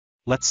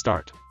Let's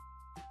start.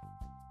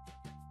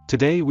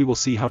 Today we will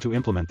see how to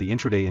implement the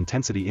Intraday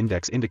Intensity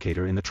Index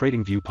indicator in the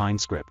TradingView Pine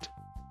script.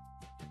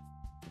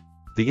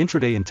 The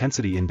Intraday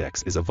Intensity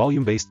Index is a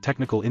volume-based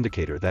technical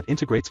indicator that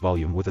integrates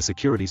volume with a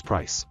security's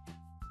price.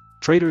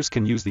 Traders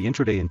can use the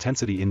Intraday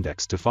Intensity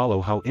Index to follow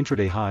how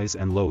intraday highs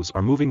and lows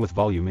are moving with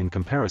volume in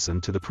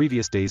comparison to the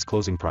previous day's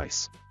closing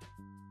price.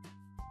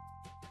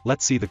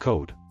 Let's see the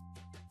code.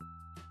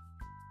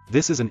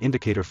 This is an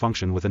indicator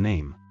function with a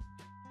name: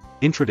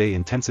 Intraday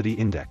Intensity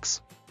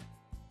Index.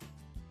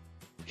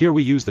 Here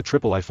we use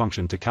the I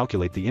function to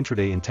calculate the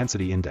Intraday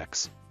Intensity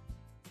Index.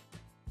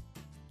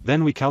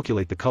 Then we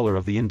calculate the color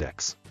of the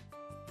index.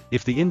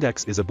 If the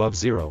index is above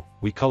 0,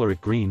 we color it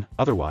green,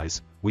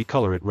 otherwise, we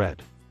color it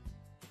red.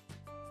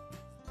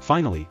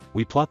 Finally,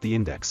 we plot the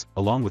index,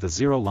 along with a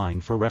 0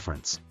 line for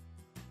reference.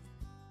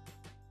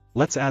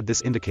 Let's add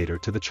this indicator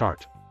to the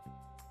chart.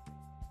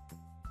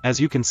 As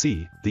you can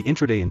see, the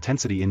Intraday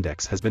Intensity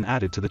Index has been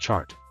added to the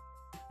chart.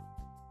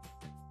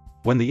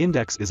 When the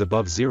index is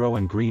above 0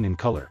 and green in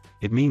color,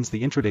 it means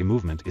the intraday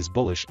movement is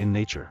bullish in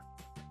nature.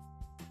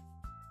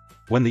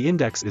 When the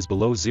index is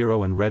below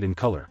 0 and red in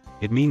color,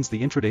 it means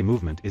the intraday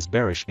movement is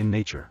bearish in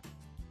nature.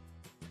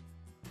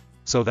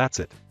 So that's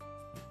it.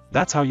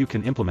 That's how you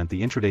can implement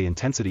the Intraday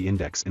Intensity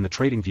Index in the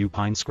TradingView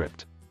Pine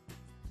script.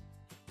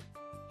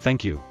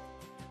 Thank you.